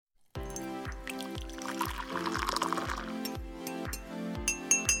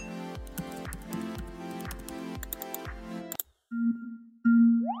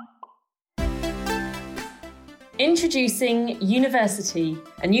Introducing University,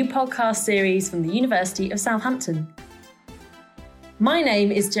 a new podcast series from the University of Southampton. My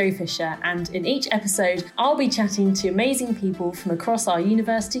name is Jo Fisher, and in each episode I'll be chatting to amazing people from across our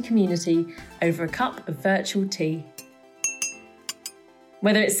university community over a cup of virtual tea.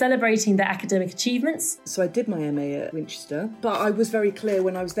 Whether it's celebrating their academic achievements. So I did my MA at Winchester, but I was very clear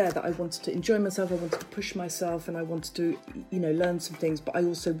when I was there that I wanted to enjoy myself, I wanted to push myself, and I wanted to, learn some things, but I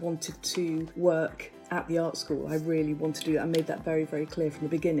also wanted to work at the art school. I really wanted to do that. I made that very, very clear from the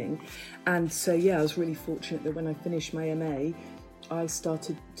beginning. And so, I was really fortunate that when I finished my MA, I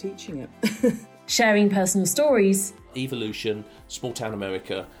started teaching it. Sharing personal stories. Evolution, small town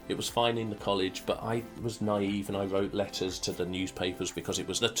America, it was fine in the college, but I was naive and I wrote letters to the newspapers because it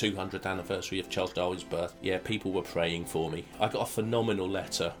was the 200th anniversary of Charles Darwin's birth. Yeah, people were praying for me. I got a phenomenal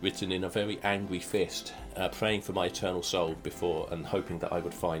letter written in a very angry fist, praying for my eternal soul before and hoping that I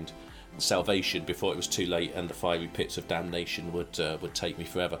would find salvation before it was too late and the fiery pits of damnation would take me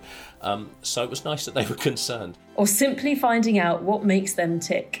forever. So it was nice that they were concerned. Or simply finding out what makes them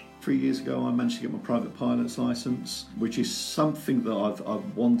tick. 3 years ago I managed to get my private pilot's licence, which is something that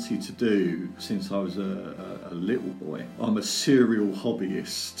I've wanted to do since I was a little boy. I'm a serial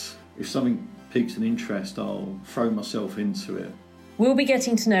hobbyist. If something piques an interest, I'll throw myself into it. We'll be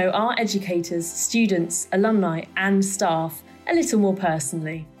getting to know our educators, students, alumni and staff a little more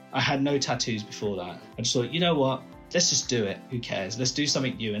personally. I had no tattoos before that. I just thought, you know what, let's just do it. Who cares? Let's do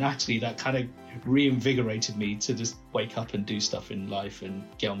something new. And actually that kind of reinvigorated me to just wake up and do stuff in life and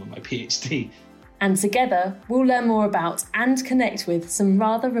get on with my PhD. And together, we'll learn more about and connect with some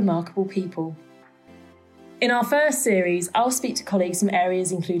rather remarkable people. In our first series, I'll speak to colleagues from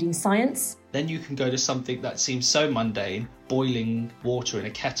areas including science. Then you can go to something that seems so mundane, boiling water in a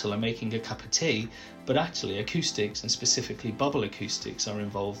kettle and making a cup of tea, but actually acoustics and specifically bubble acoustics are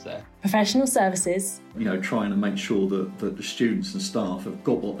involved there. Professional services. Trying to make sure that the students and staff have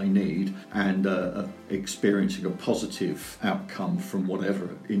got what they need and are experiencing a positive outcome from whatever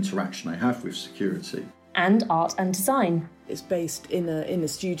interaction they have with security. And art and design. It's based in a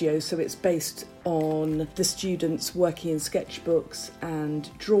studio, so it's based on the students working in sketchbooks and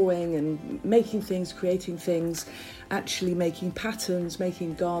drawing and making things, creating things, actually making patterns,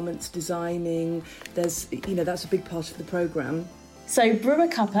 making garments, designing. That's a big part of the programme. So brew a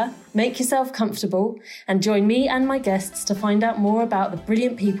cuppa, make yourself comfortable, and join me and my guests to find out more about the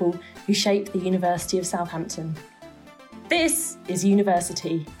brilliant people who shape the University of Southampton. This is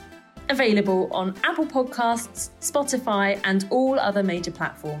University. Available on Apple Podcasts, Spotify and all other major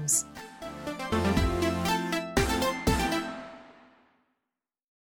platforms.